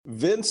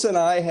Vince and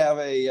I have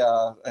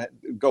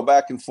go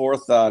back and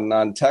forth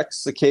on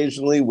texts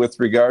occasionally with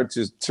regard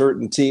to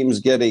certain teams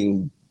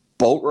getting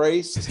boat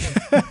raced.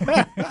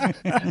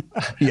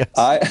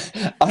 Yes.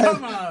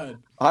 Come on.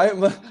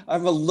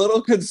 I'm a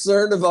little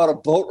concerned about a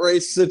boat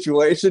race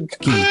situation.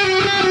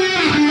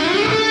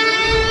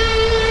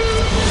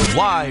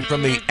 Live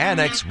from the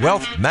Annex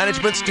Wealth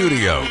Management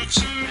Studios,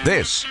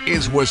 this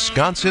is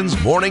Wisconsin's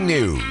Morning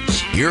News.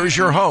 Here's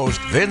your host,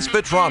 Vince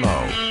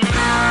Petrano.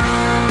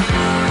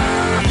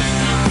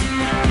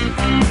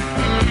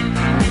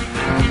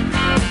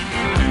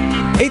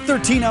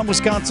 8:13 on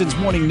Wisconsin's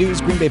Morning News.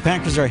 Green Bay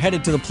Packers are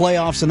headed to the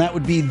playoffs, and that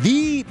would be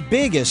the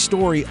biggest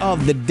story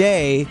of the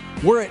day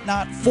were it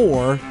not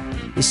for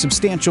the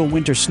substantial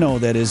winter snow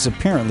that is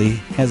apparently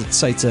has its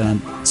sights on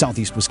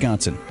southeast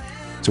Wisconsin.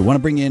 So we want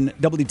to bring in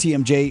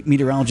WTMJ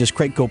meteorologist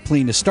Craig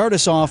Koplien to start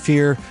us off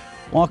here,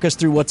 walk us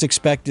through what's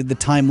expected, the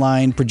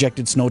timeline,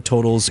 projected snow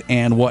totals,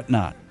 and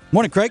whatnot.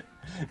 Morning, Craig.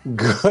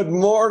 Good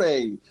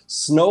morning.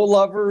 Snow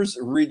lovers,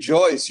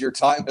 rejoice. Your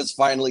time has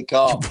finally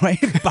come.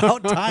 Right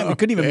about time. We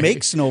couldn't even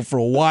make snow for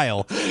a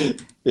while.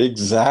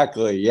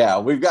 Exactly. Yeah.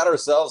 We've got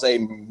ourselves a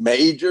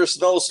major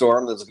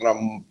snowstorm that's going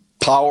to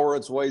power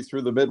its way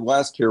through the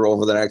Midwest here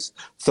over the next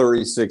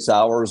 36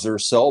 hours or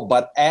so.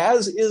 But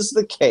as is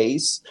the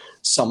case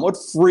somewhat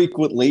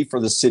frequently for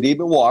the city of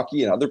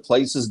Milwaukee and other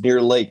places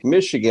near Lake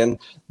Michigan,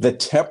 the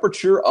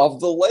temperature of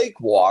the lake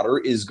water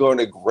is going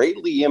to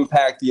greatly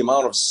impact the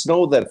amount of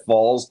snow that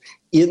falls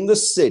in the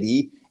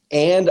city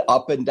and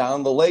up and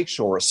down the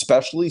lakeshore,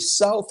 especially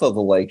south of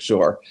the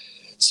lakeshore.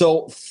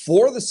 So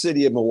for the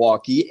city of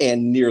Milwaukee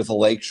and near the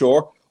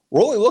lakeshore,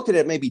 we're only looking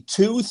at maybe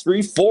 2,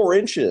 3, 4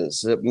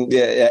 inches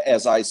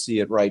as I see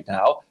it right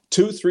now.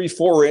 2, 3,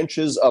 4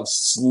 inches of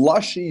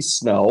slushy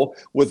snow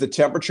with the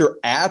temperature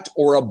at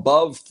or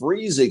above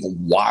freezing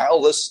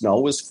while the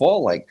snow is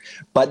falling,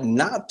 but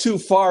not too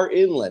far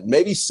inland.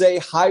 Maybe say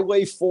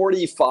Highway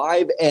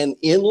 45 and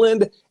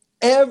inland.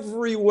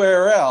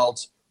 Everywhere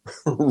else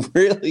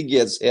really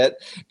gets hit.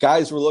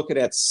 Guys, we're looking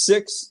at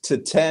 6 to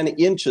 10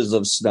 inches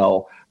of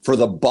snow for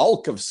the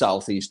bulk of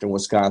southeastern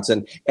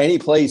Wisconsin, any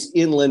place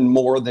inland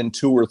more than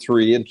 2 or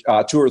 3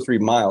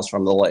 miles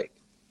from the lake.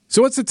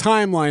 So what's the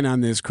timeline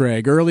on this,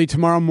 Craig? Early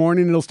tomorrow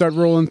morning it'll start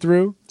rolling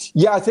through?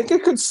 Yeah, I think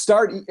it could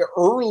start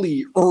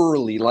early,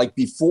 like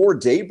before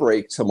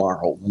daybreak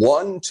tomorrow,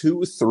 1,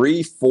 2,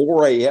 3,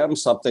 4 a.m.,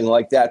 something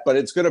like that. But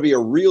it's going to be a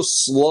real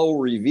slow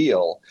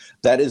reveal.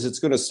 That is, it's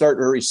going to start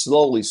very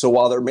slowly. So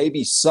while there may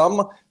be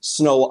some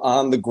snow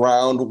on the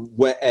ground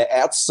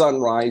at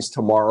sunrise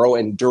tomorrow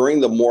and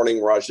during the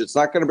morning rush, it's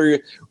not going to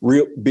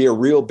be a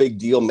real big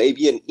deal,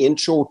 maybe an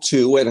inch or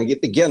two. And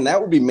again, that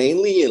would be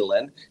mainly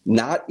inland,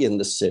 not in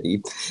the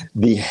city.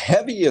 The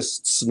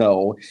heaviest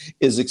snow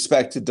is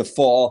expected to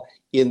fall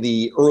in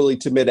the early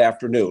to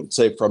mid-afternoon,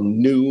 say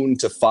from noon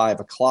to 5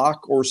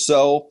 o'clock or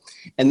so.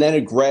 And then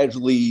it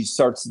gradually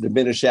starts to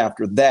diminish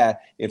after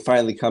that. It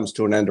finally comes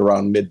to an end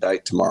around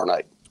midnight tomorrow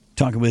night.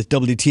 Talking with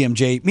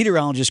WTMJ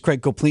meteorologist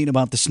Craig Koplien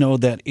about the snow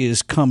that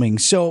is coming.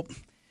 So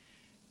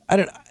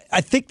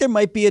I think there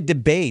might be a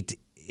debate.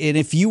 And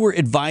if you were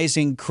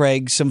advising,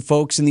 Craig, some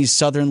folks in these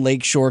southern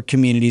lakeshore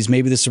communities,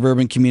 maybe the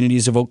suburban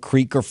communities of Oak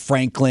Creek or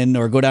Franklin,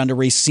 or go down to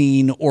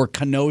Racine or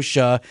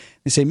Kenosha,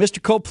 they say, Mr.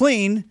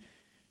 Koplien,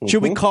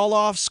 should we call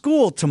off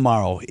school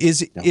tomorrow?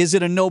 Is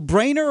it a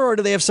no-brainer, or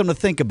do they have something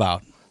to think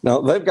about?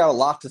 No, they've got a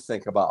lot to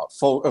think about.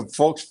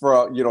 Folks for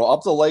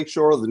up the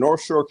lakeshore, the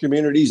North Shore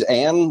communities,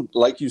 and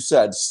like you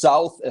said,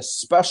 south,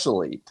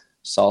 especially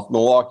South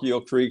Milwaukee,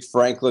 Oak Creek,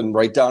 Franklin,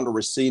 right down to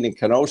Racine and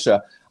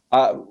Kenosha.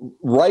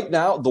 Right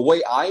now, the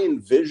way I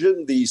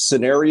envision the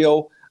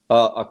scenario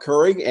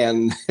occurring,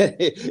 and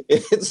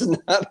it's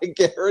not a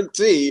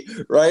guarantee,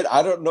 right?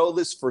 I don't know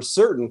this for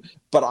certain,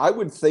 but I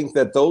would think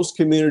that those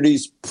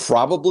communities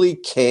probably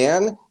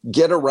can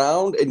get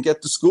around and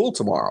get to school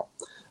tomorrow.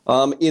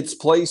 It's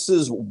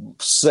places,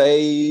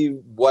 say,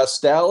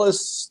 West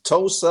Dallas,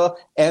 Tosa,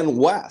 and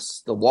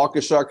West, the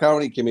Waukesha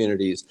County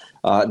communities,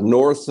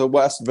 north of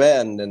West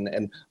Bend,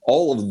 and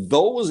all of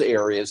those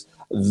areas.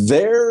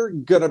 They're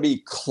going to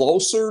be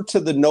closer to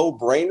the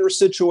no-brainer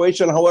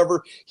situation.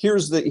 However,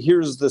 here's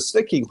the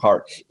sticking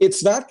part.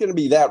 It's not going to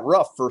be that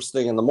rough first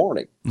thing in the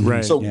morning.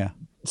 Right.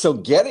 So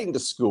getting to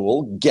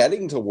school,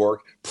 getting to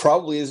work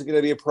probably isn't going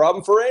to be a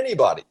problem for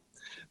anybody.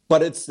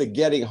 But it's the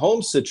getting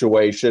home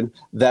situation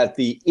that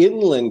the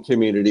inland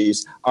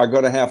communities are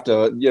going to have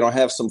to,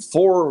 have some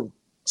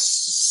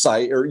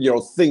foresight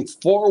or, think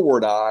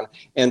forward on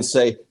and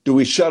say, do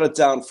we shut it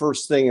down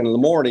first thing in the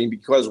morning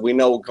because we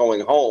know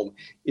going home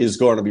is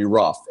going to be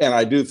rough? And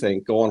I do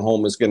think going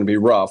home is going to be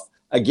rough.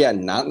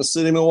 Again, not in the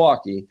city of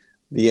Milwaukee,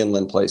 the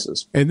inland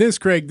places. And this,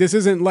 Craig, this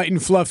isn't light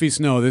and fluffy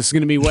snow. This is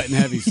going to be wet and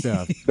heavy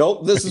stuff.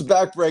 Nope, this is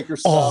backbreaker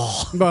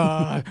stuff.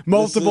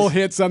 Multiple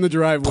hits on the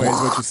driveway is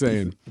what you're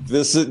saying.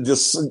 The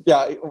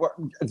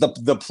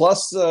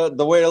plus,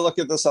 the way to look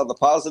at this on the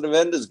positive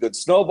end is good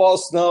snowball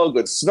snow,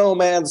 good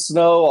snowman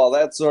snow, all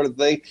that sort of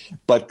thing.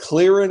 But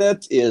clearing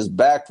it is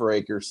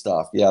backbreaker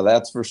stuff. Yeah,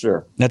 that's for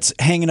sure. That's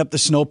hanging up the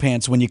snow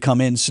pants when you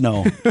come in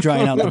snow,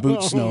 drying out the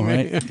boot snow,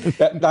 right?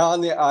 Now,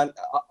 on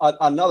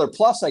another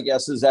plus, I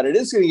guess, is that it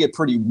is going to get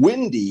pretty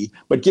windy,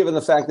 but given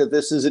the fact that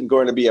this isn't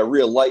going to be a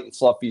real light and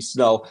fluffy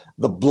snow,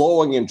 the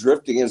blowing and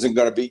drifting isn't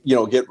going to be,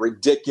 get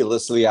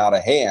ridiculously out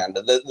of hand.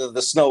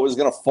 The snow is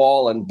going to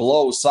fall and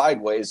blow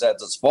sideways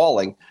as it's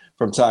falling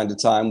from time to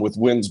time, with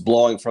winds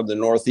blowing from the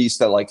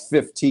northeast at like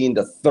 15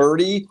 to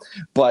 30.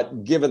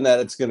 But given that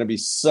it's going to be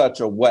such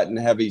a wet and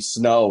heavy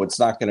snow, it's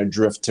not going to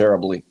drift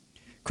terribly.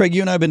 Craig,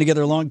 you and I have been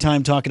together a long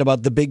time talking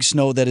about the big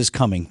snow that is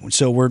coming.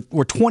 So we're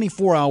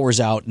 24 hours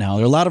out now.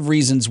 There are a lot of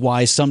reasons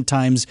why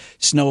sometimes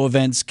snow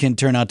events can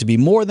turn out to be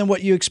more than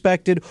what you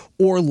expected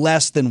or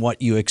less than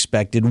what you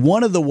expected.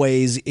 One of the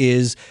ways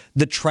is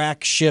the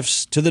track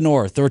shifts to the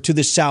north or to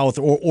the south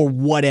or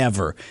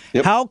whatever.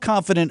 Yep. How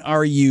confident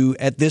are you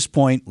at this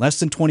point,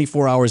 less than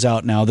 24 hours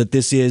out now, that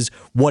this is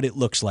what it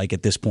looks like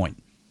at this point?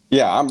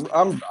 Yeah,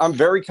 I'm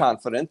very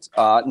confident.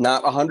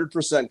 Not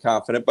 100%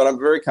 confident, but I'm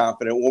very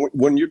confident.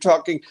 When you're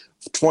talking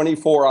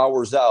 24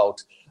 hours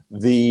out,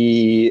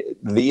 the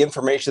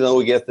information that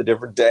we get, the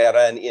different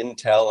data and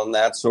intel and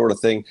that sort of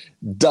thing,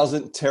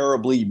 doesn't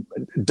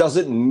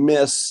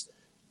miss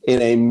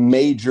in a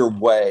major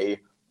way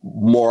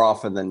more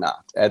often than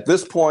not. At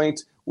this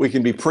point, we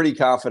can be pretty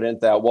confident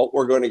that what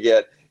we're going to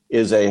get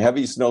is a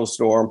heavy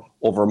snowstorm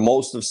over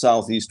most of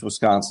southeast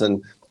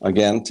Wisconsin.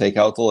 Again, take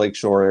out the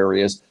lakeshore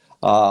areas.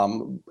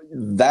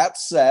 That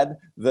said,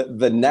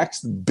 the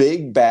next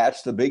big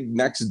batch, the big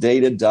next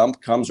data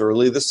dump comes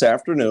early this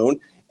afternoon,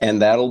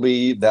 and that'll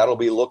be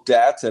looked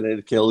at, and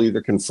it'll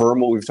either confirm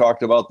what we've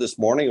talked about this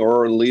morning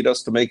or lead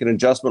us to make an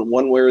adjustment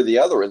one way or the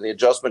other. And the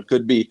adjustment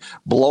could be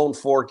blown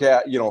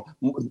forecast.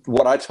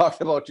 What I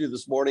talked about to you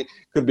this morning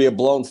could be a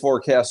blown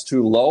forecast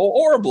too low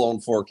or a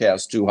blown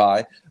forecast too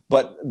high.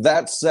 But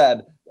that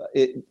said,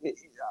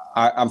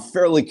 I'm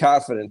fairly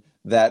confident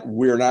that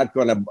we're not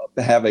going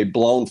to have a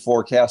blown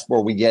forecast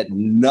where we get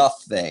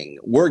nothing.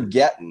 We're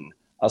getting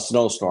a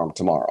snowstorm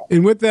tomorrow.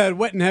 And with that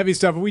wet and heavy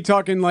stuff, are we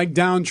talking like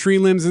down tree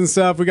limbs and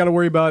stuff? We got to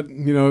worry about,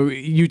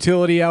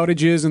 utility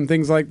outages and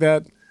things like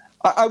that?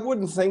 I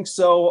wouldn't think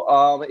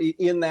so.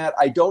 In that,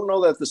 I don't know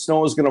that the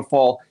snow is going to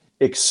fall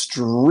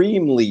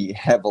extremely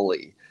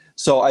heavily.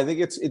 So I think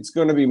it's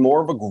going to be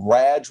more of a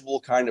gradual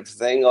kind of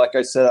thing. Like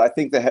I said, I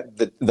think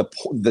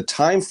the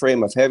time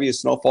frame of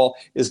heaviest snowfall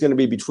is going to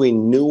be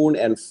between noon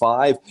and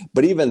 5.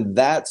 But even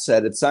that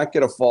said, it's not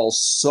going to fall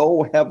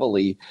so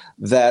heavily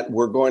that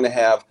we're going to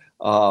have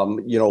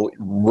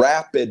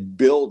rapid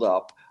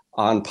buildup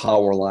on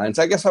power lines.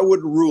 I guess I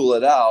wouldn't rule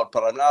it out,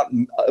 but I'm not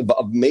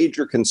a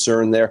major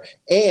concern there.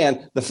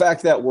 And the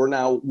fact that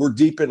we're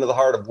deep into the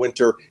heart of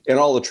winter and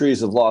all the trees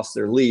have lost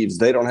their leaves,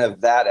 they don't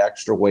have that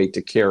extra weight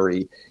to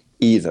carry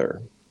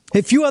either.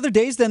 A few other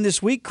days then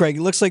this week, Craig.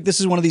 It looks like this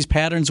is one of these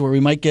patterns where we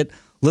might get a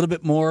little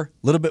bit more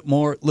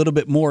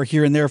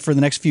here and there for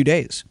the next few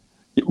days.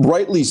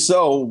 Rightly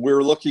so.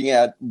 We're looking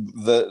at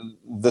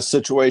the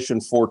situation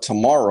for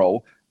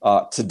tomorrow,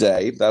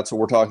 today. That's what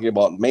we're talking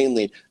about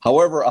mainly.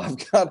 However,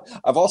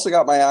 I've also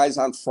got my eyes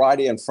on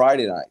Friday and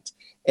Friday night,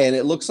 and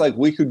it looks like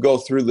we could go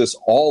through this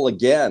all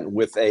again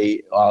with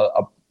a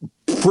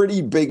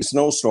pretty big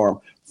snowstorm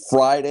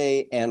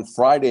Friday and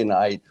Friday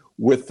night,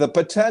 with the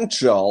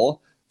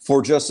potential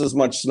for just as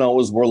much snow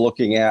as we're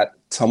looking at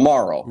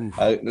tomorrow.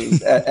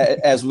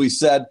 As you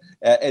said,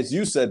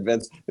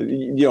 Vince,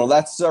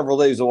 that's several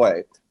days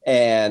away.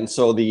 And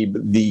so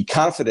the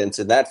confidence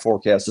in that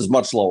forecast is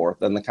much lower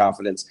than the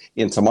confidence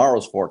in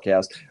tomorrow's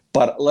forecast.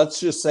 But let's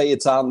just say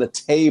it's on the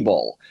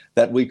table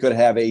that we could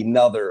have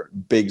another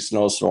big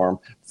snowstorm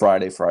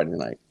Friday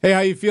night. Hey,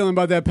 how you feeling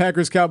about that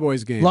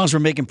Packers-Cowboys game? As long as we're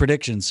making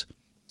predictions.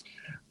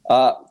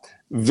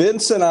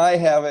 Vince and I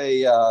have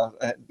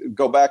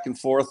go back and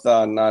forth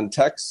on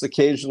texts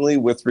occasionally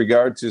with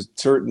regard to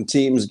certain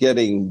teams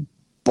getting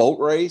boat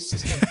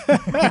raced.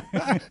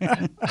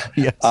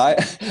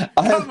 Yes.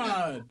 Come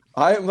on.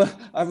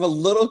 I'm a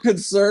little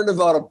concerned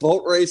about a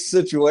boat race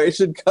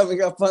situation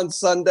coming up on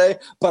Sunday,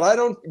 but I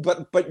don't.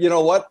 But you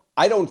know what?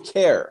 I don't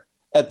care.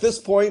 At this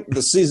point,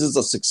 the season's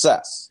a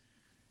success.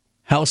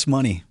 House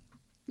money,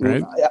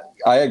 right?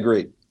 I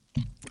agree.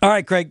 All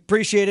right, Craig,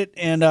 appreciate it,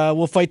 and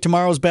we'll fight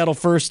tomorrow's battle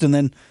first, and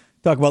then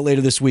talk about later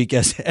this week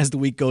as the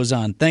week goes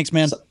on. Thanks,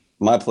 man.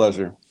 My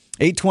pleasure.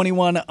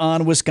 8:21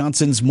 on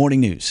Wisconsin's Morning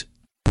News.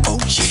 Oh,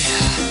 yeah.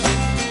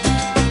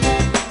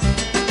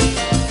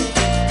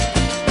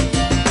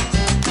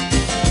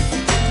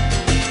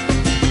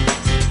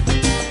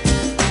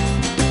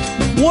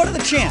 What are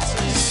the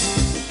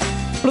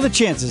chances? What are the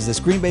chances this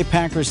Green Bay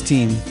Packers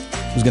team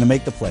is going to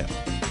make the playoff?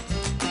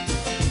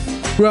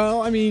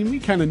 Well, I mean, we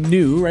kind of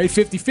knew, right?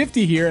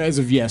 50-50 here as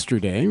of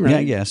yesterday, right? Yeah,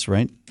 I guess,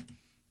 right?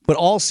 But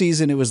all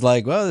season it was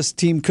like, well, this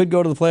team could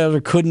go to the playoffs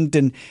or couldn't.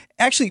 And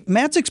actually,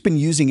 Matzek's been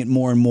using it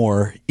more and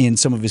more in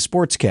some of his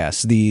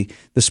sportscasts.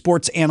 The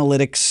sports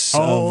analytics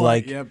of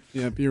like, yep,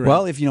 you're right.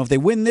 Well, if they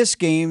win this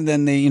game,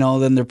 then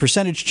then their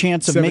percentage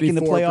chance of making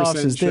the playoffs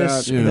is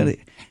this. Yeah.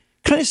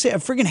 Kind of say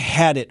I've friggin'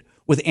 had it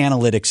with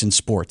analytics in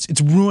sports.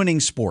 It's ruining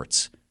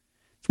sports.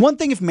 It's one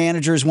thing if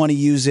managers want to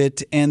use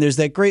it, and there's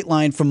that great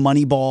line from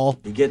Moneyball.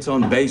 He gets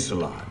on base a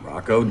lot,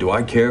 Rocco. Do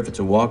I care if it's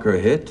a walk or a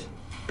hit?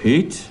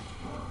 Pete?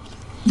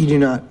 You do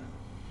not.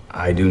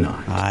 I do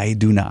not. I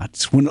do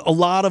not. When a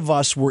lot of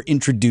us were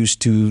introduced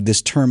to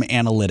this term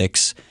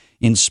analytics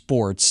in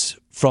sports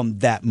from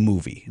that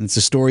movie. And it's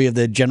the story of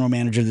the general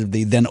manager of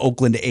the then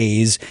Oakland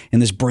A's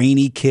and this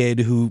brainy kid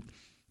who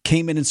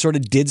came in and sort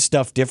of did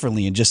stuff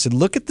differently and just said,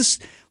 look at this,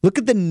 look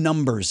at the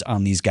numbers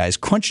on these guys,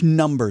 crunch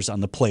numbers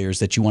on the players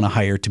that you want to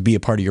hire to be a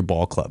part of your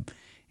ball club.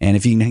 And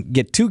if you can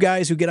get two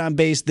guys who get on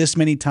base this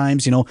many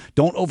times,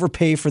 don't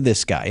overpay for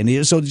this guy.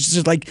 And so it's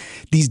just like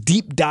these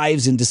deep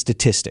dives into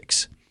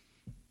statistics.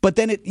 But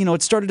then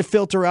it started to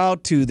filter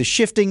out to the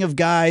shifting of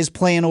guys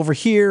playing over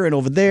here and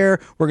over there.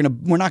 We're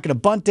not gonna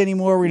bunt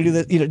anymore. We're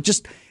gonna do that.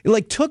 Just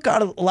it took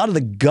out a lot of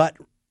the gut,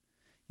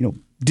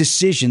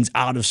 decisions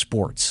out of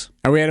sports.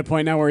 Are we at a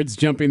point now where it's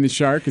jumping the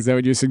shark? Is that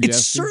what you're suggesting? It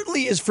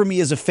certainly is for me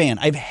as a fan.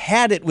 I've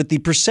had it with the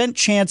percent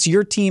chance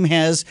your team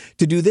has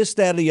to do this,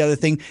 that, or the other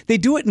thing. They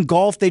do it in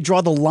golf. They draw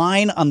the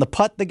line on the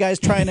putt the guy's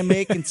trying to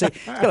make and say,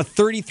 he's got a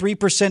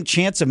 33%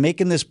 chance of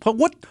making this putt.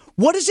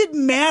 What does it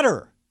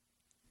matter?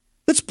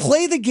 Let's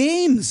play the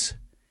games.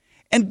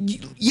 And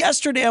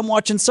yesterday I'm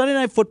watching Sunday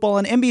Night Football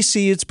on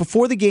NBC. It's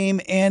before the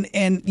game,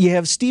 and you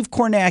have Steve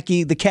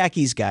Kornacki, the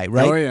khakis guy,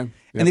 right? Oh, yeah.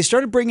 Yep. And they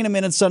started bringing him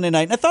in on Sunday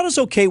night. And I thought it was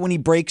okay when he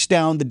breaks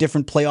down the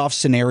different playoff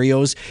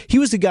scenarios. He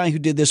was the guy who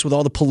did this with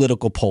all the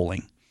political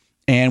polling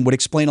and would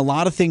explain a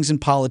lot of things in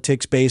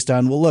politics based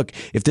on, well, look,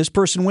 if this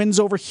person wins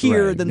over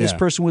here, right, then this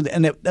person wins.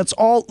 And that's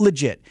all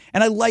legit.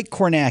 And I like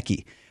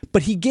Kornacki.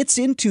 But he gets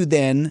into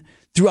then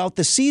throughout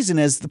the season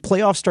as the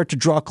playoffs start to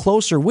draw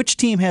closer, which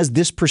team has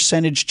this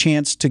percentage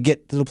chance to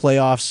get to the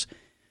playoffs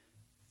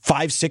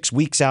 5-6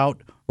 weeks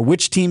out, or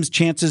which team's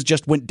chances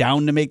just went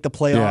down to make the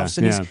playoffs.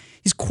 And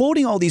he's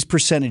quoting all these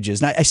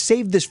percentages. And I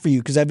saved this for you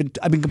because I've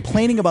been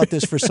complaining about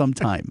this for some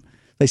time.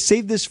 I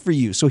saved this for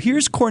you. So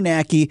here's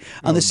Kornacki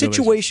on the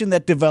situation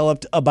that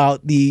developed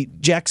about the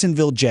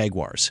Jacksonville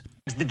Jaguars.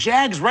 The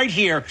Jags right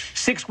here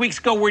 6 weeks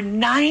ago were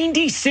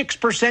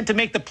 96% to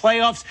make the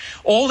playoffs.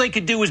 All they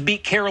could do was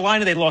beat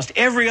Carolina. They lost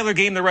every other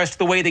game the rest of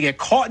the way. They get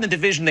caught in the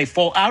division. They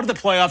fall out of the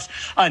playoffs.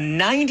 A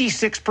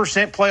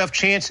 96% playoff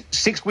chance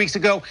 6 weeks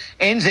ago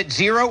ends at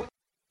 0.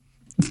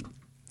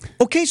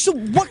 Okay, so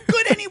what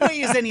good anyway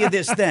is any of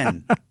this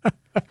then?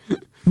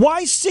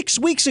 Why 6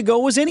 weeks ago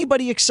was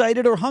anybody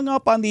excited or hung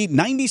up on the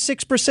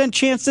 96%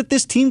 chance that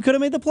this team could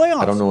have made the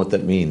playoffs? I don't know what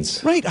that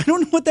means. Right, I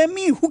don't know what that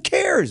means. Who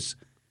cares?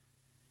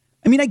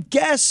 I mean, I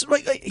guess,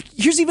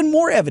 here's even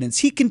more evidence.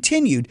 He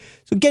continued.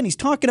 So again, he's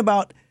talking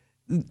about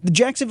the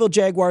Jacksonville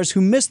Jaguars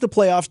who missed the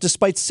playoffs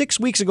despite 6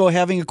 weeks ago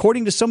having,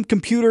 according to some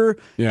computer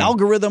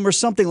algorithm or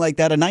something like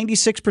that, a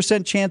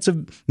 96% chance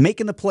of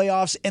making the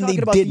playoffs. And they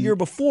did the year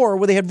before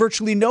where they had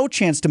virtually no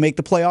chance to make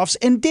the playoffs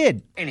and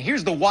did. And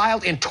here's the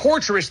wild and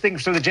torturous thing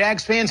for the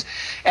Jags fans.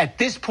 At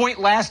this point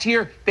last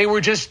year, they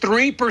were just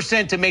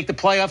 3% to make the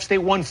playoffs. They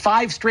won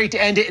 5 straight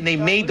to end it, and they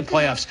made the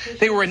playoffs.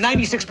 They were a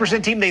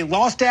 96% team. They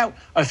lost out.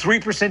 A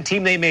 3%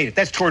 team, they made it.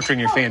 That's torturing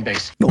your fan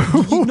base. No,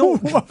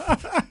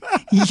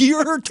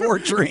 you're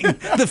torturing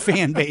the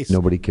fan base.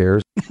 Nobody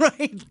cares.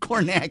 Right,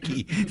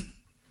 Kornacki.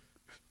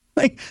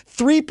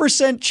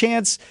 3%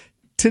 chance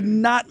to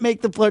not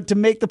make the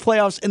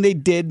playoffs, and they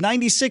did.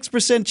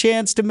 96%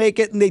 chance to make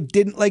it, and they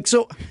didn't.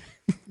 So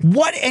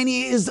what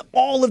is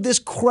all of this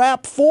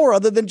crap for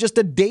other than just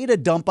a data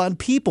dump on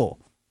people?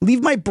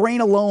 Leave my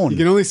brain alone. You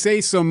can only say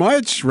so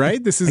much,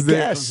 right? This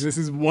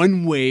is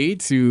one way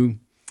to,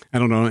 I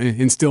don't know,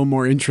 instill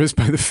more interest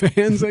by the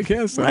fans, I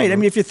guess. Right. I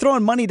mean, if you're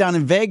throwing money down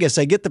in Vegas,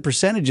 I get the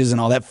percentages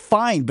and all that.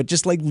 Fine. But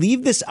just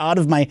leave this out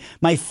of my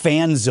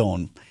fan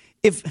zone.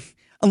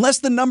 Unless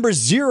the number's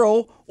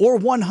 0 or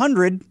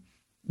 100,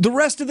 the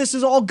rest of this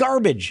is all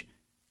garbage.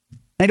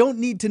 I don't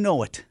need to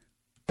know it.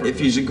 If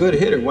he's a good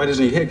hitter, why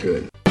doesn't he hit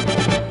good?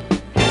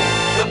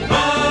 The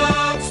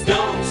Bucks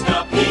don't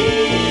stop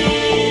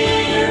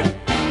here.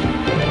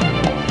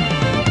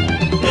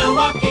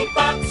 Milwaukee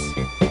Bucks,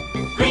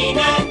 green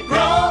and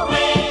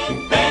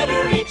growing,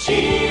 better each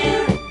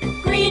year.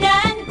 Green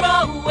and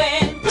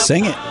growing.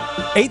 Sing it.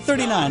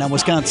 8:39 on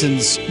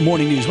Wisconsin's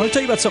Morning News. I want to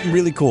tell you about something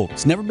really cool.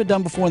 It's never been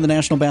done before in the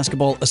National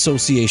Basketball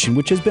Association,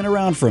 which has been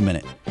around for a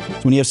minute.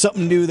 So when you have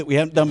something new that we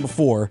haven't done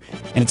before,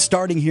 and it's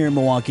starting here in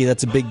Milwaukee,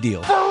 that's a big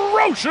deal.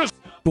 Ferocious!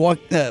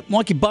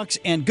 Milwaukee Bucks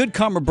and Good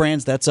Karma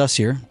Brands, that's us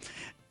here,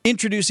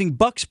 introducing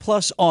Bucks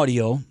Plus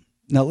Audio.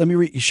 Now, let me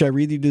read. Should I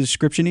read you the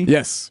description?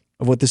 Yes.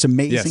 Of what this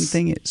amazing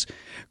thing is.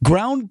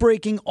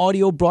 Groundbreaking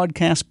audio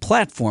broadcast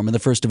platform and the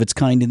first of its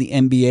kind in the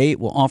NBA. It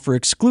will offer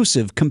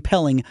exclusive,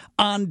 compelling,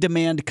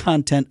 on-demand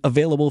content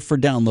available for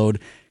download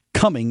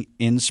coming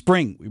in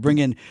spring. We bring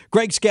in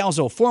Greg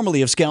Scalzo,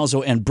 formerly of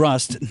Scalzo and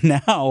Brust,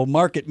 now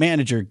market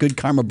manager, Good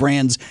Karma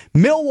Brands,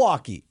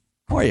 Milwaukee.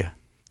 How are you?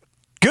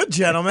 Good,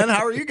 gentlemen.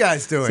 How are you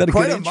guys doing?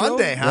 Quite a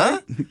Monday, huh?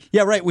 Right?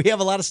 Yeah, right. We have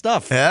a lot of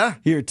stuff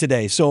here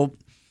today. So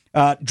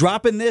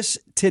dropping this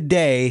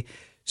today.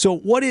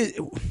 So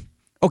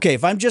okay,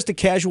 if I'm just a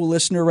casual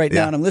listener right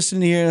now and I'm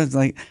listening here, it's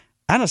like,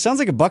 I don't know, sounds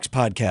like a Bucks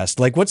podcast.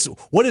 Like, what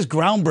is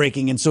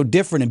groundbreaking and so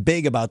different and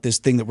big about this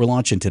thing that we're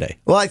launching today?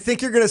 Well, I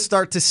think you're going to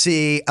start to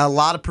see a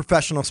lot of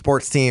professional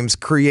sports teams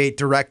create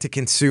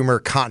direct-to-consumer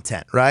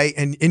content, right?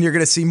 And you're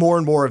going to see more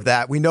and more of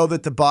that. We know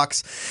that the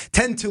Bucks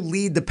tend to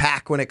lead the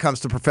pack when it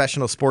comes to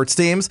professional sports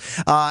teams,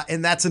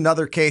 and that's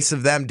another case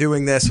of them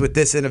doing this with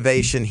this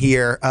innovation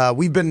here.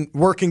 We've been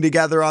working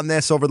together on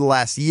this over the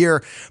last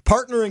year,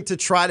 partnering to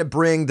try to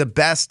bring the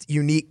best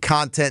unique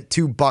content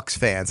to Bucks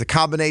fans. A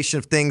combination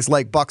of things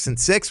like Bucks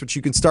and 6, which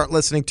you can start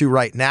listening to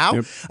right now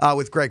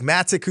with Greg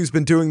Matzik, who's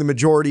been doing the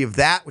majority of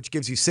that, which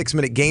gives you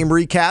 6-minute game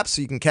recaps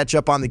so you can catch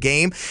up on the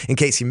game in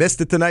case you missed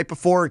it the night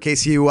before, in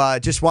case you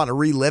just want to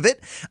relive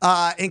it.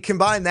 And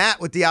combine that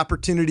with the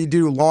opportunity to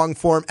do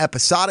long-form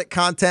episodic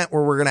content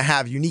where we're going to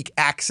have unique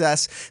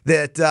access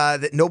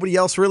that nobody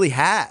else really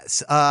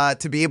has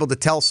to be able to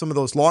tell some of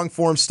those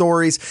long-form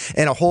stories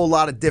and a whole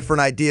lot of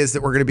different ideas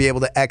that we're going to be able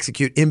to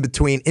execute in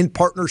between in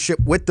partnership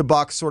with the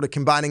Bucks, sort of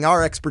combining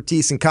our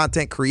expertise in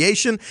content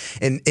creation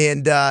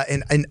and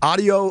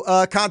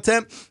audio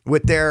content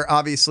with their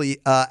obviously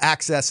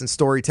access and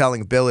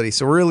storytelling ability.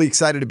 So we're really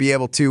excited to be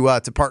able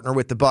to partner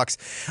with the Bucks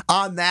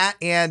on that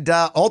and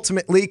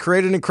ultimately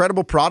create an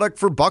incredible product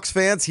for Bucks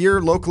fans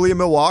here locally in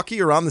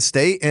Milwaukee, around the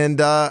state,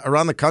 and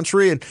around the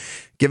country, and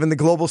given the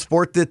global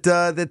sport that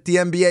the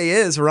NBA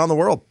is around the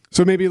world.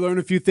 So maybe learn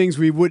a few things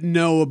we wouldn't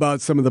know about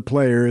some of the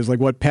players,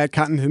 like what Pat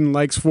Connaughton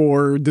likes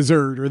for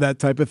dessert or that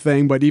type of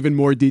thing, but even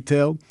more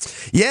detailed.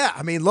 Yeah,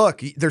 I mean,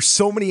 look, there's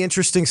so many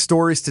interesting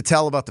stories to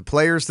tell about the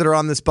players that are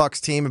on this Bucks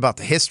team, about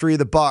the history of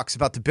the Bucks,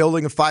 about the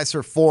building of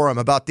Fiserv Forum,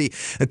 about the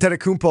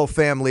Antetokounmpo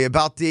family,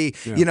 about the,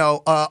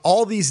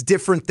 all these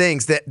different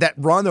things that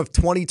run of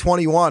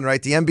 2021,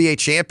 right? The NBA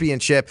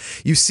championship.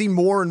 You see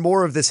more and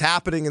more of this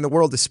happening in the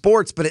world of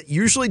sports, but it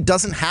usually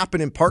doesn't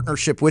happen in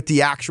partnership with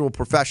the actual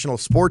professional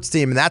sports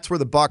team, and that's where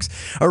the Bucks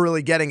are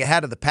really getting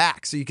ahead of the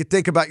pack. So you could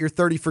think about your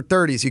 30 for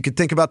 30s. You could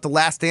think about The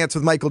Last Dance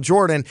with Michael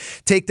Jordan.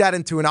 Take that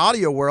into an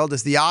audio world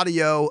as the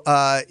audio,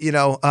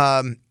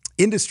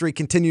 industry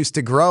continues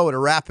to grow at a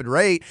rapid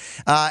rate.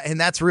 And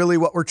that's really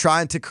what we're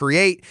trying to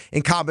create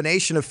in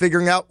combination of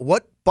figuring out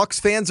what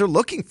Bucks fans are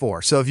looking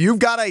for. So if you've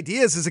got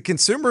ideas as a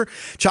consumer,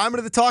 chime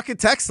into the talk and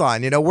text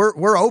line.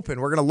 We're open.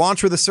 We're going to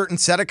launch with a certain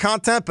set of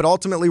content, but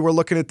ultimately we're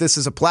looking at this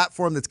as a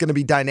platform that's going to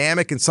be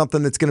dynamic and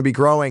something that's going to be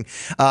growing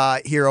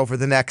here over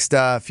the next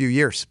few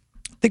years.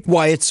 I think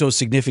why it's so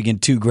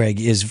significant too,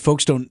 Greg, is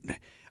folks don't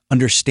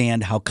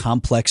understand how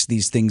complex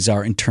these things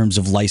are in terms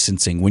of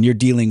licensing when you're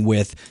dealing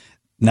with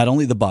not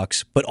only the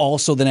Bucks, but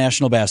also the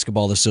National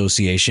Basketball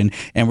Association.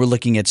 And we're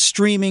looking at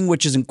streaming,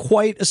 which isn't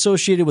quite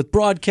associated with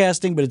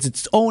broadcasting, but it's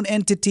its own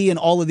entity and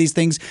all of these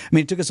things. I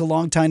mean, it took us a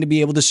long time to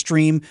be able to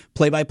stream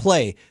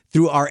play-by-play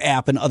through our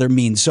app and other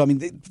means. So, I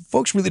mean,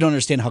 folks really don't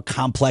understand how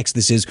complex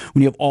this is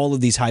when you have all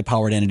of these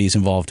high-powered entities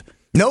involved.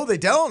 No, they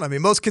don't. I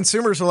mean, most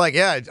consumers are like,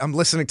 yeah, I'm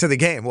listening to the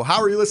game. Well, how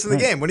are you listening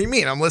to the game? What do you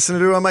mean? I'm listening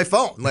to it on my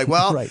phone. Like,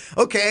 well,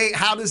 okay,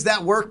 how does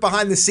that work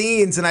behind the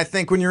scenes? And I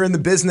think when you're in the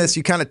business,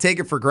 you kind of take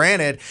it for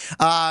granted.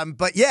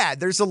 But yeah,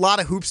 there's a lot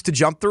of hoops to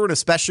jump through, and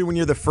especially when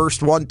you're the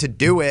first one to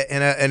do it.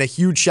 And a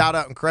huge shout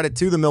out and credit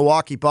to the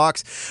Milwaukee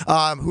Bucks,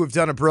 who have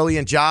done a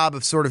brilliant job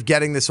of sort of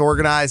getting this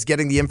organized,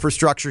 getting the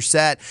infrastructure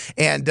set,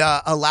 and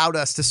allowed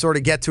us to sort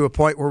of get to a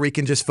point where we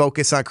can just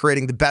focus on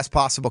creating the best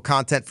possible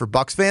content for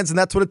Bucks fans. And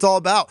that's what it's all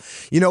about.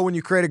 When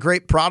you create a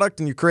great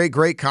product and you create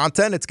great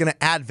content, it's going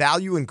to add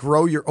value and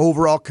grow your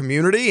overall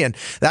community. And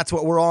that's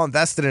what we're all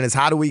invested in, is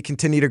how do we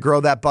continue to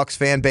grow that Bucks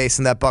fan base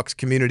and that Bucks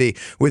community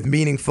with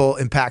meaningful,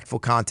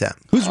 impactful content.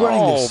 Who's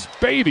running this? Oh,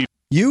 baby.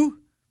 You?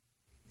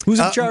 Who's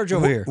in charge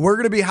over here? We're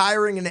going to be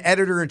hiring an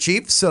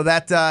editor-in-chief, so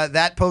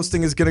that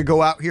posting is going to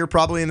go out here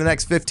probably in the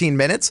next 15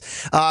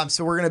 minutes.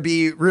 So we're going to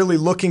be really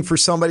looking for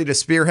somebody to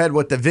spearhead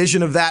what the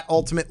vision of that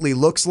ultimately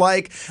looks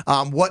like.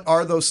 What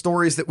are those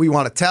stories that we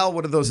want to tell?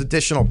 What are those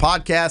additional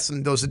podcasts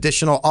and those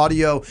additional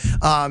audio,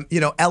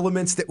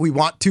 elements that we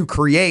want to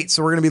create?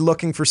 So we're going to be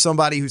looking for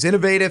somebody who's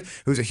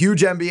innovative, who's a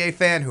huge NBA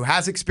fan, who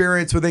has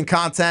experience within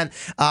content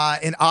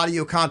and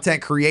audio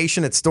content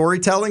creation and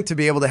storytelling to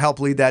be able to help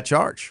lead that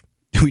charge.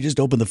 We just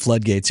opened the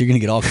floodgates. You're going to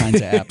get all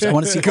kinds of apps. I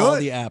want to see all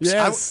the apps.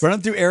 Yes. Run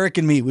them through Eric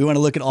and me. We want to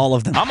look at all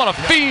of them. I'm going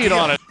to feed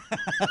on it.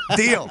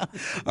 Deal.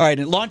 All right.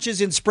 It launches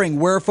in spring.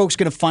 Where are folks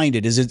going to find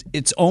it? Is it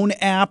its own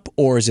app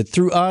or is it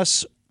through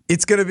us?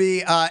 It's going to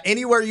be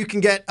anywhere you can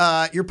get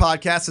your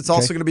podcast. It's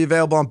also going to be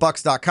available on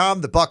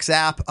Bucks.com, the Bucks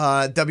app,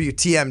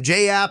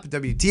 WTMJ app,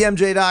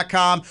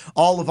 WTMJ.com,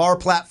 all of our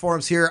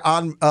platforms here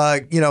on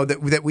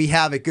that we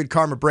have at Good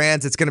Karma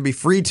Brands. It's going to be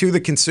free to the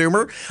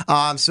consumer.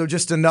 So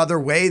just another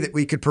way that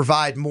we could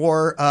provide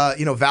more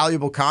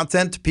valuable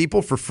content to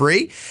people for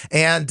free.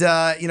 And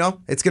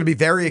it's going to be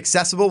very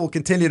accessible. We'll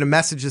continue to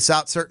message this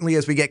out certainly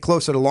as we get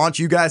closer to launch.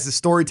 You guys as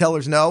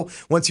storytellers know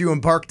once you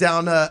embark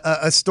down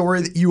a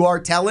story that you are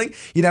telling,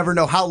 you never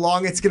know how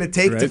long it's going to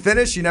take to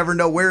finish. You never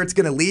know where it's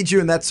going to lead you,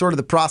 and that's sort of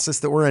the process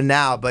that we're in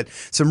now. But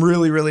some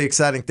really, really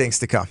exciting things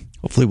to come.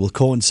 Hopefully we'll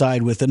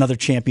coincide with another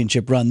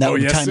championship run. That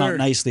would time out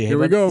nicely. Here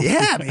we go.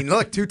 Yeah, I mean,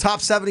 look, 2 top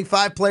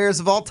 75 players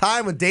of all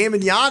time with Dame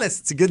and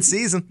Giannis. It's a good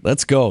season.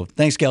 Let's go.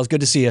 Thanks, gals.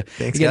 Good to see you.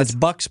 Thanks, Again, guys. it's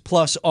Bucks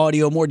Plus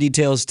Audio. More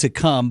details to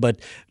come, but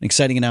an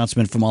exciting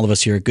announcement from all of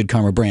us here at Good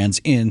Karma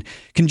Brands in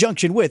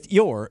conjunction with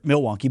your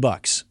Milwaukee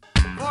Bucks.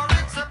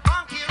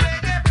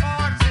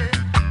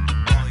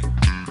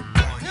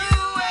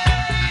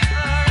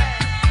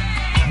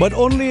 But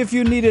only if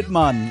you need it,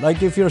 man.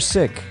 Like if you're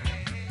sick.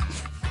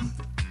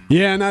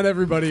 Yeah, not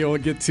everybody will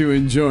get to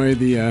enjoy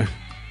the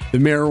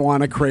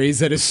marijuana craze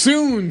that is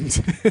soon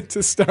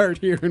to start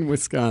here in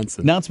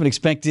Wisconsin. Announcement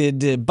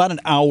expected about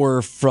an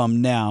hour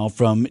from now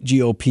from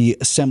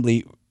GOP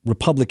Assembly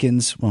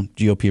Republicans,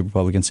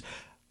 Republicans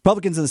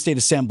in the state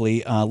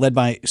assembly, led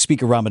by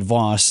Speaker Robert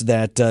Voss,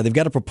 that they've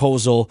got a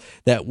proposal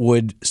that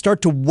would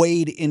start to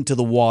wade into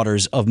the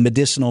waters of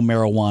medicinal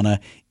marijuana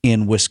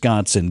in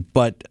Wisconsin.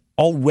 But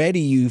already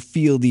you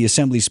feel the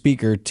Assembly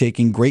Speaker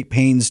taking great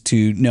pains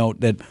to note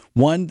that,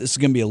 one, this is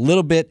going to be a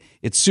little bit,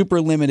 it's super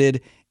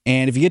limited,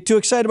 and if you get too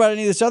excited about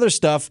any of this other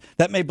stuff,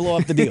 that may blow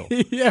up the deal.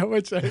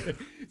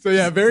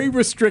 Very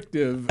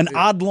restrictive. An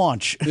odd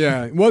launch.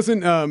 Yeah, it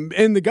wasn't,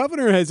 and the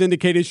governor has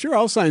indicated, sure,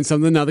 I'll sign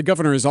something. Now, the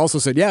governor has also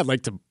said, I'd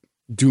like to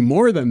do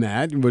more than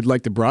that, would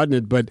like to broaden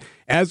it, but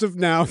as of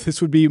now,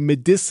 this would be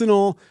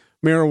medicinal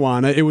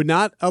marijuana. It would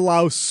not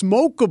allow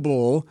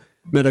smokable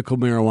medical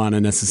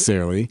marijuana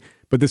necessarily,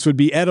 but this would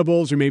be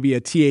edibles or maybe a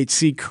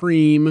THC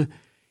cream,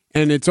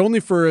 and it's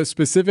only for a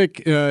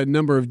specific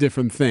number of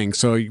different things.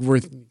 So we're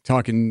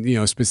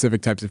talking,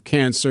 specific types of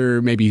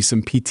cancer, maybe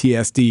some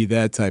PTSD,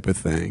 that type of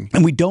thing.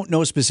 And we don't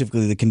know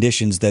specifically the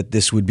conditions that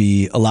this would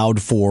be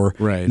allowed for,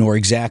 nor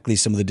exactly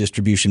some of the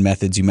distribution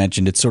methods you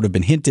mentioned. It's sort of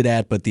been hinted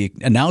at, but the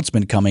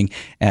announcement coming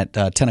at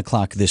 10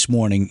 o'clock this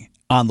morning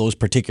on those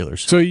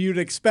particulars. So you'd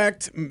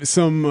expect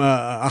some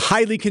a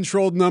highly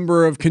controlled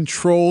number of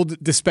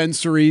controlled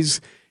dispensaries.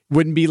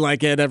 Wouldn't be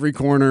like at every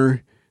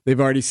corner. They've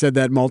already said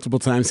that multiple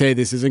times. Hey,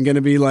 this isn't going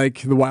to be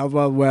like the Wild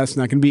Wild West,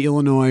 not going to be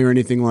Illinois or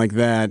anything like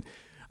that.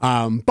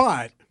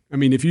 But, I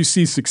mean, if you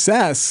see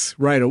success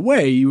right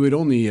away, you would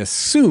only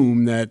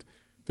assume that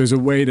there's a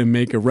way to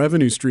make a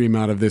revenue stream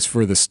out of this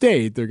for the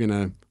state. They're going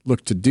to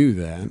look to do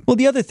that. Well,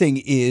 the other thing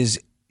is,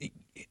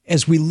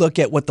 as we look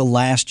at what the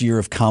last year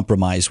of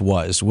compromise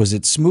was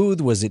it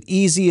smooth? Was it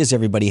easy? Is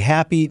everybody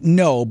happy?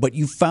 No, but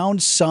you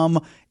found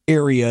some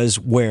areas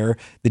where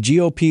the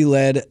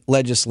GOP-led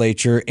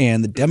legislature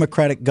and the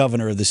Democratic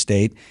governor of the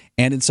state,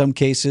 and in some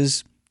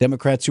cases,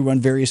 Democrats who run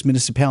various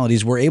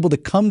municipalities, were able to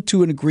come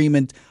to an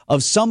agreement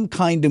of some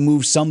kind to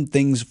move some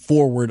things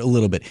forward a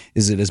little bit.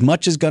 Is it as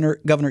much as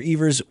Governor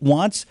Evers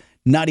wants?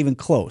 Not even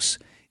close.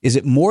 Is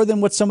it more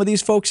than what some of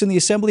these folks in the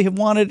Assembly have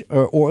wanted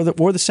or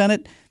the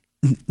Senate?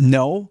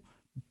 No,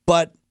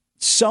 but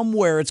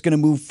somewhere it's going to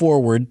move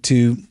forward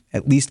to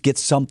at least get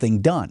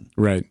something done.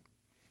 Right.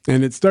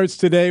 And it starts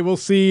today. We'll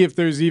see if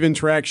there's even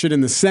traction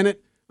in the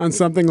Senate on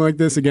something like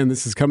this. Again,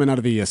 this is coming out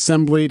of the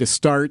Assembly to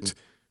start,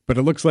 but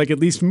it looks like at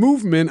least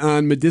movement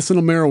on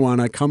medicinal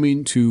marijuana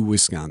coming to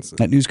Wisconsin.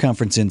 That news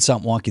conference in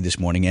South Milwaukee this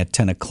morning at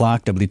 10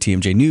 o'clock.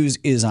 WTMJ News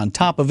is on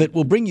top of it.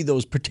 We'll bring you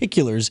those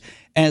particulars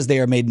as they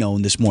are made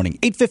known this morning.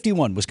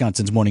 8:51,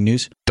 Wisconsin's Morning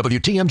News.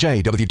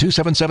 WTMJ,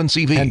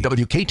 W277CV, and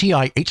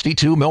WKTI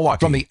HD2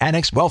 Milwaukee from the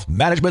Annex Wealth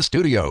Management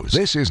Studios.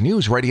 This is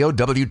News Radio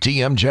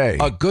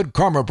WTMJ, a Good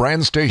Karma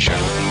brand station.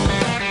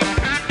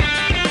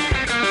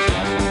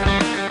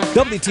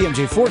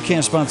 WTMJ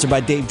forecast sponsored by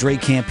Dave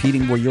Drake Camp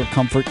Heating, where your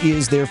comfort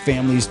is their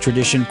family's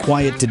tradition.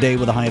 Quiet today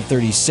with a high of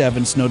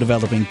 37, snow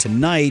developing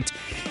tonight.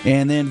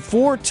 And then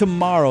for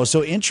tomorrow,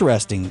 so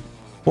interesting,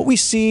 what we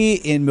see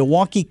in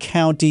Milwaukee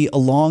County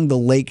along the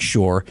lake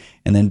shore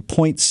and then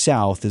point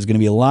south is going to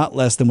be a lot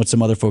less than what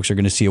some other folks are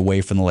going to see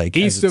away from the lake.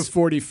 East of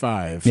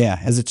 45. Yeah,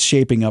 as it's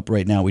shaping up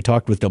right now. We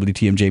talked with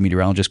WTMJ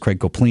meteorologist Craig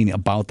Koplien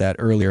about that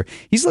earlier.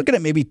 He's looking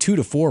at maybe 2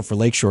 to 4 for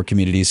lakeshore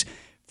communities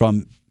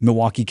from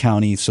Milwaukee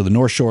County, so the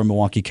North Shore of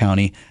Milwaukee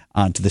County,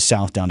 on to the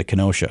south down to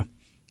Kenosha.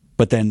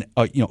 But then,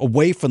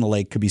 away from the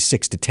lake could be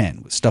 6 to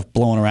 10 with stuff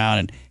blowing around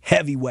and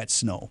heavy wet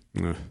snow.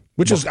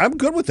 I'm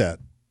good with that.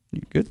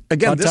 You good?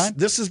 Again,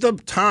 this is the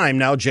time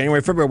now,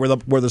 January, February,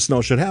 where the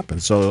snow should happen.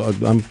 So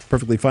I'm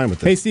perfectly fine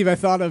with it. Hey, Steve, I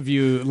thought of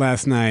you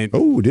last night.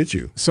 Oh, did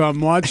you? So I'm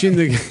watching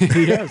the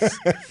yes.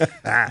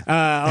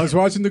 I was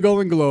watching the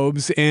Golden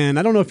Globes, and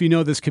I don't know if you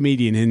know this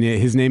comedian.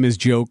 His name is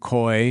Joe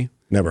Coy.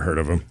 Never heard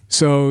of him.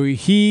 So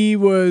he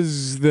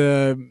was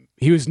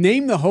he was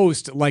named the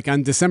host like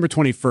on December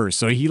 21st,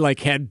 so he like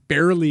had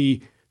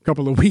barely a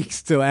couple of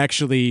weeks to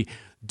actually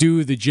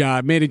do the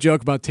job. Made a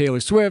joke about Taylor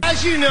Swift.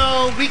 As you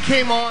know, we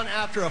came on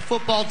after a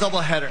football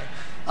doubleheader.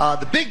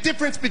 The big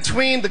difference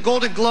between the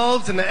Golden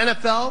Globes and the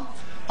NFL,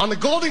 on the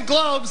Golden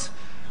Globes,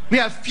 we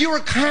have fewer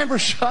camera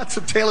shots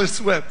of Taylor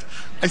Swift.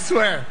 I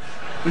swear.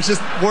 There's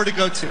just more to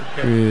go to.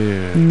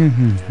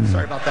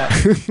 Sorry about that.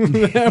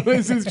 That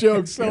was his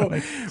joke. So,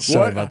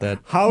 Sorry about that.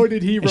 How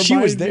did he remind She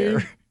was me?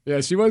 there.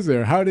 Yeah, she was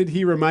there. How did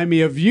he remind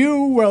me of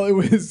you? Well, it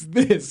was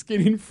this,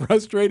 getting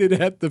frustrated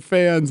at the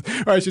fans,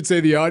 or I should say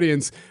the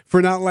audience,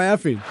 for not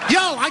laughing. Yo,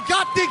 I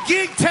got the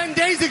gig 10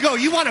 days ago.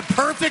 You want a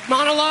perfect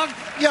monologue?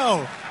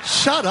 Yo,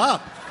 shut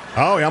up.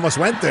 Oh, he almost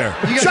went there.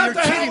 You're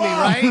kidding me,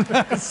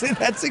 right? See,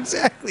 that's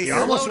exactly. He Slow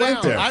almost went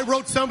down. there. I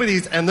wrote some of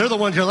these, and they're the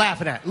ones you're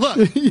laughing at. Look.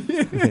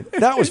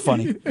 That was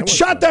funny.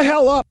 Shut the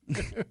hell up.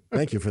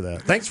 Thank you for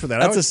that. Thanks for that.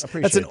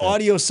 That's an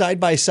audio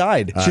side by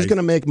side. She's going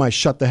to make my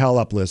shut the hell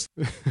up list.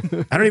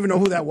 I don't even know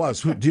who that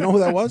was. Do you know who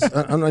that was?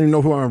 I don't even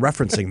know who I'm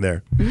referencing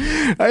there.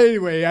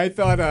 Anyway, I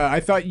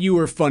thought you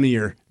were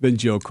funnier than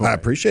Joe Coy. I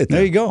appreciate that.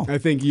 There you go. I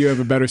think you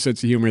have a better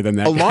sense of humor than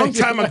that. A long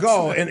time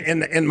ago,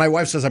 and my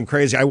wife says I'm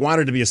crazy. I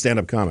wanted to be a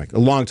stand-up comic a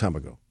long time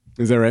ago.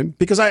 Is that right?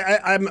 Because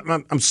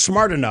I'm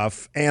smart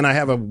enough and I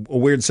have a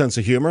weird sense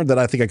of humor that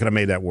I think I could have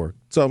made that work.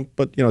 So,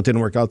 but it didn't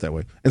work out that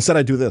way. Instead,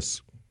 I do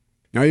this.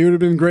 No, you would have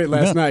been great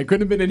last night.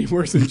 Couldn't have been any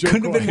worse than Joe Coy.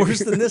 Couldn't have been worse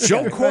than this.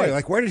 Joe Coy,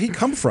 like, where did he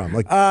come from?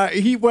 Like,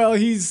 he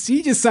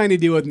just signed a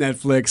deal with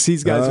Netflix.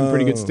 He's got some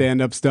pretty good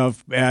stand-up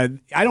stuff. I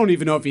don't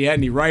even know if he had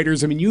any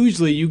writers. I mean,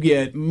 usually you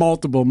get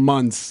multiple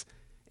months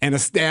and a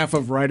staff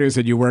of writers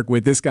that you work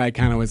with. This guy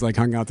kind of was like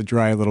hung out to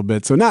dry a little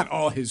bit. So not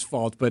all his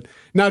fault, but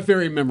not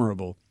very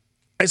memorable.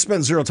 I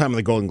spent zero time in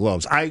the Golden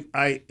Globes.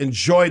 I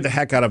enjoyed the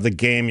heck out of the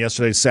game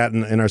yesterday, sat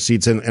in our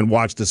seats and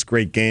watched this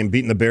great game,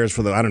 beating the Bears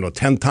for the,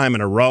 10th time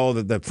in a row.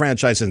 The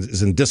franchise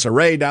is in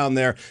disarray down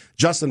there.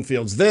 Justin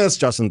Fields this,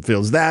 Justin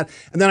Fields that.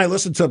 And then I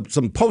listened to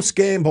some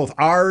post-game, both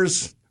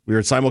ours. We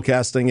were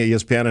simulcasting at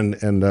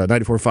ESPN and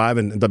 94.5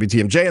 and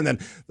WTMJ, and then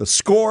the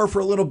score for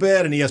a little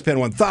bit, and ESPN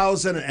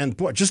 1000. And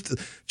boy, just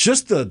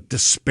the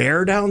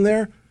despair down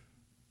there.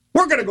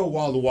 We're going to go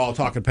wall to wall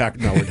talking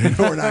Packers. No,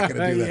 we're not going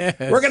to do that.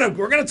 Yes. We're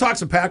going to talk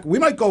some Packers. We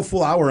might go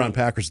full hour on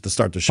Packers to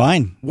start the show.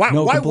 Fine. Why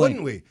complaint.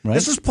 wouldn't we? Right?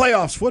 This is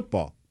playoffs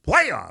football.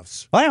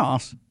 Playoffs.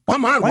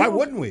 Come on. Why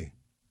wouldn't we?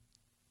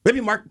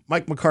 Maybe Mark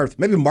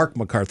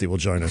McCarthy will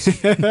join us.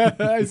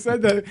 I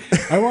said that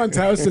I want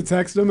Taos to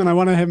text him, and I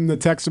want him to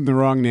text him the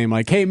wrong name,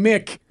 like, "Hey,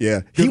 Mick."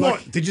 Yeah.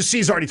 Did you see?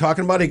 He's already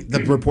talking about it.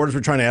 The reporters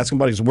were trying to ask him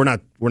about it. He said, "We're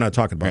not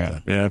talking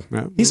about that."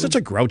 Yeah. He's such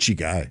a grouchy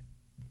guy.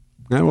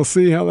 And we'll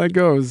see how that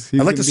goes.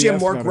 I'd like to see him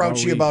more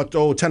grouchy about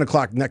 10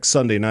 o'clock next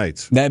Sunday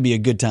night. That'd be a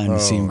good time to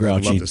see him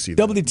grouchy. I'd love to see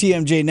that.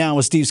 WTMJ Now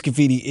with Steve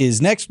Scafidi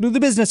is next. Do the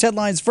business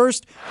headlines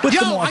first with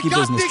the Milwaukee I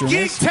got Business the gig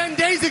Journalist. 10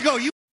 days ago.